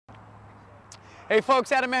Hey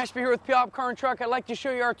folks, Adam Ashby here with Puyallup Car and Truck. I'd like to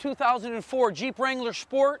show you our 2004 Jeep Wrangler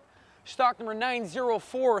Sport, stock number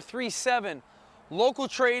 90437. Local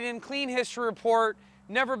trade-in, clean history report,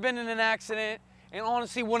 never been in an accident, and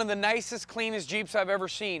honestly one of the nicest, cleanest Jeeps I've ever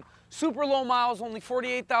seen. Super low miles, only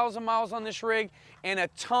 48,000 miles on this rig, and a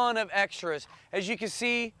ton of extras. As you can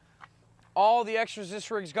see, all the extras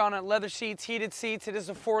this rig's gone on: leather seats, heated seats. It is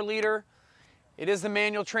a 4-liter. It is the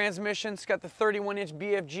manual transmission. It's got the 31-inch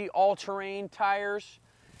BFG all-terrain tires.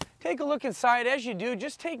 Take a look inside. As you do,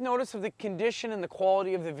 just take notice of the condition and the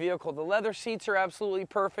quality of the vehicle. The leather seats are absolutely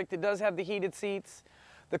perfect. It does have the heated seats,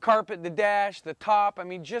 the carpet, the dash, the top. I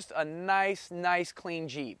mean, just a nice, clean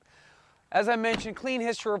Jeep. As I mentioned, clean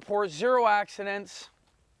history report, 0 accidents.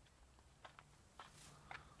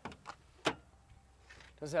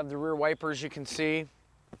 Does have the rear wipers, you can see,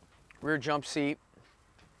 rear jump seat.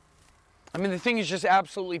 I mean, the thing is just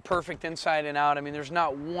absolutely perfect inside and out. I mean, there's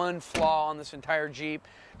not one flaw on this entire Jeep.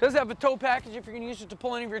 It does have a tow package if you're going to use it to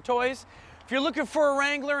pull any of your toys. If you're looking for a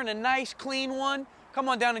Wrangler and a nice, clean one, come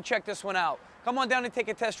on down and check this one out. Come on down and take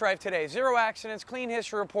a test drive today. 0 accidents, clean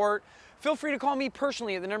history report. Feel free to call me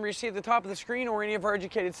personally at the number you see at the top of the screen, or any of our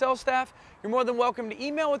educated sales staff. You're more than welcome to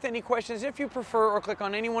email with any questions if you prefer, or click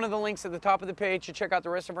on any one of the links at the top of the page to check out the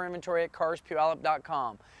rest of our inventory at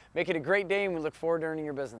carspuyallup.com. Make it a great day, and we look forward to earning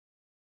your business.